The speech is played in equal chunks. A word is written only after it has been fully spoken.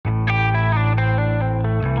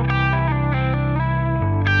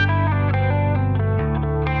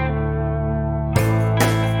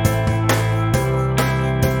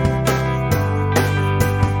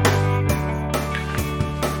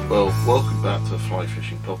back to the Fly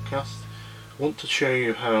Fishing Podcast. I want to show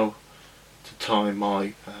you how to tie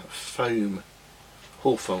my foam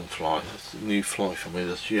Hawthorn fly. It's a new fly for me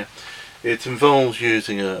this year. It involves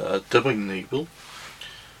using a dubbing needle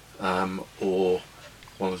or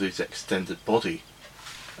one of these extended body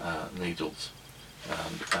needles,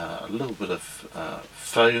 and a little bit of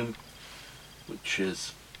foam, which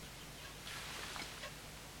is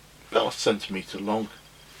about 1 centimetre long.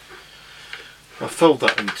 I fold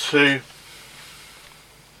that in two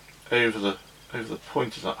over the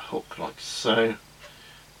point of that hook, like so. It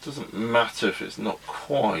doesn't matter if it's not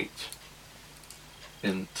quite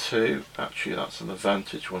in two. Actually, that's an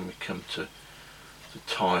advantage when we come to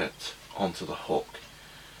tie it onto the hook.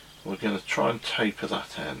 We're going to try and taper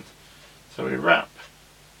that end. So we wrap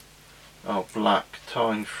our black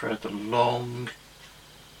tying thread along,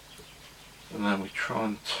 and then we try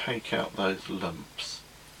and take out those lumps.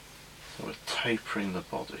 So we're tapering the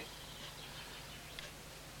body.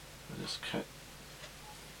 We're just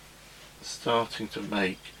starting to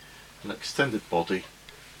make an extended body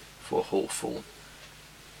for Hawthorn.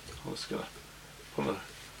 I'm just going to put a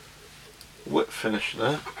whip finish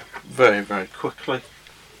there very quickly.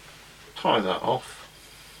 Tie that off.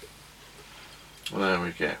 Well, there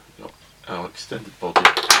we go. Our extended body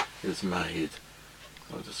is made.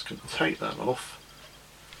 I'm just going to take that off.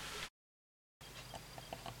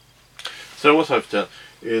 So what I've done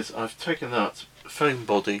is I've taken that foam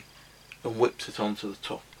body and whipped it onto the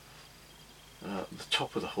top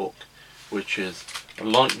of the hook, which is a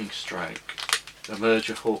lightning strike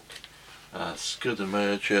emerger hook, scud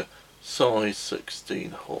emerger, size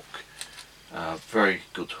 16 hook. Very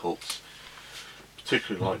good hooks,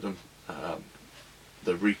 particularly like them.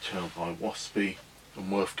 They're retailed by Waspy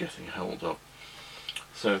and worth getting hold of.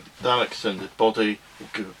 So that extended body will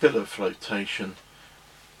give a bit of flotation,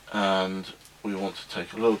 and we want to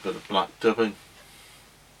take a little bit of black dubbing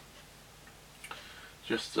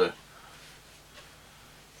just to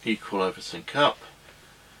equal everything up,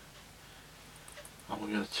 and we're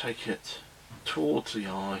going to take it towards the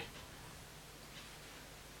eye.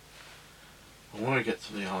 And when we get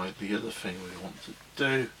to the eye, the other thing we want to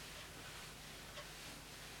do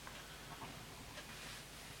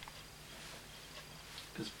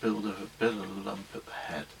is build up a bit of a lump at the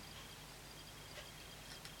head.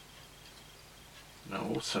 And I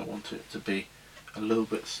also want it to be a little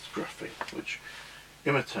bit scruffy, which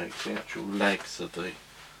imitates the actual legs of the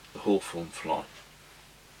Hawthorn fly.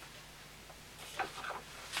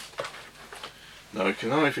 Now we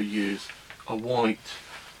can either use a white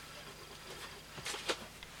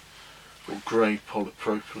or grey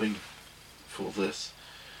polypropylene for this.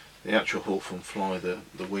 The actual Hawthorn fly, the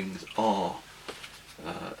wings are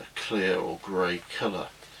a clear or grey colour,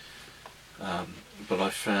 but I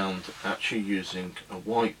found actually using a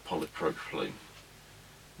white polypropylene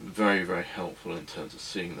very helpful in terms of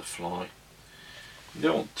seeing the fly. You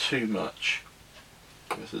don't want too much.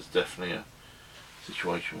 This is definitely a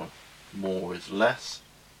situation where more is less.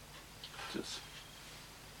 Just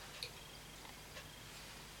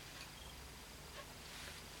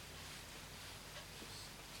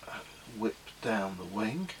whip down the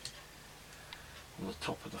wing on the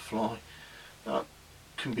top of the fly. That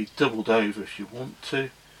can be doubled over if you want to.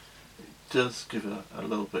 It does give a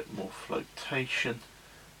little bit more flotation,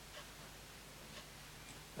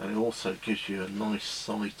 and it also gives you a nice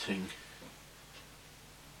sighting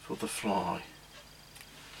for the fly.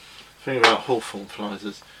 The thing about Hawthorn flies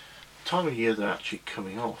is the time of year they're actually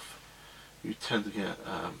coming off, you tend to get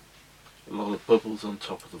a lot of bubbles on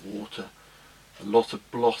top of the water, a lot of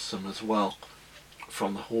blossom as well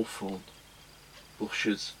from the Hawthorn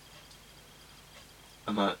bushes,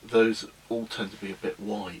 and those all tend to be a bit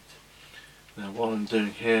white. Now what I'm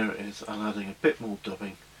doing here is I'm adding a bit more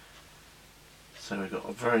dubbing, so we've got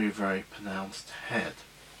a very pronounced head.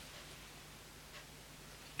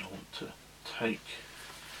 I want to take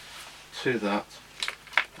to that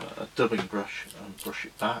a dubbing brush and brush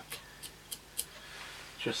it back,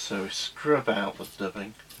 just so we scrub out the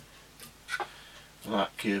dubbing, and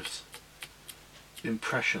that gives the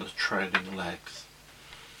impression of trailing legs.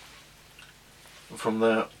 And from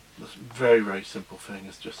there, this very simple thing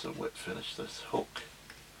is just a whip finish this hook,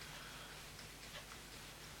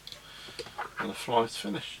 and the fly is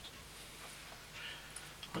finished.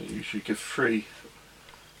 I usually give 3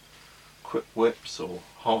 quick whips or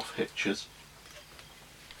half hitches.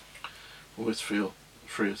 Always feel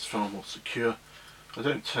 3 is far more secure. I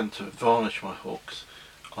don't tend to varnish my hooks.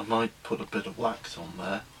 I might put a bit of wax on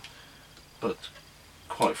there, but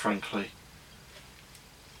quite frankly,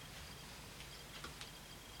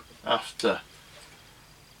 after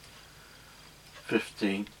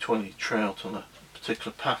 15, 20 trout on a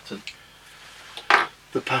particular pattern,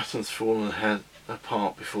 the pattern's fallen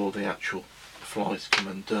apart before the actual flies come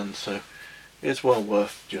undone, so it's well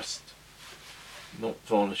worth just not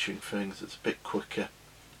varnishing things. It's a bit quicker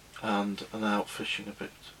and out fishing a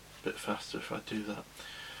bit faster if I do that.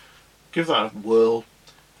 Give that a whirl.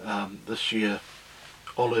 This year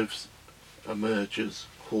olives, emergers,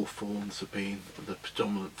 hawthorns have been the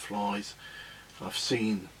predominant flies. I've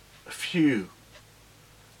seen a few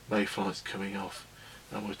mayflies coming off,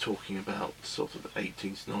 and we're talking about sort of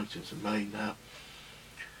 18th, 19th of May now.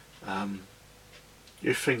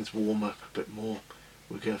 If things warm up a bit more,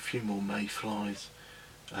 we'll get a few more mayflies,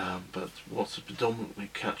 but what's predominantly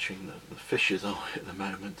catching the fish's eye at the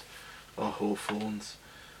moment are hawthorns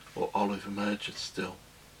or olive emergers still.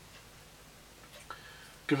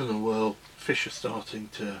 Given the world, fish are starting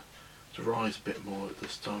to rise a bit more at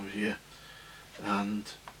this time of year, and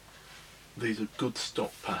these are good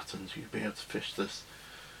stock patterns. You'll be able to fish this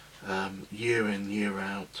year in, year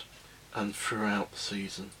out, and throughout the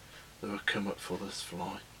season there will come up for this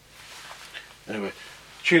fly. Anyway,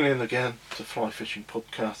 tune in again to Fly Fishing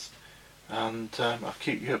Podcast, and I'll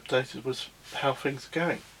keep you updated with how things are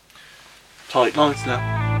going. Tight lines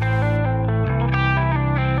now.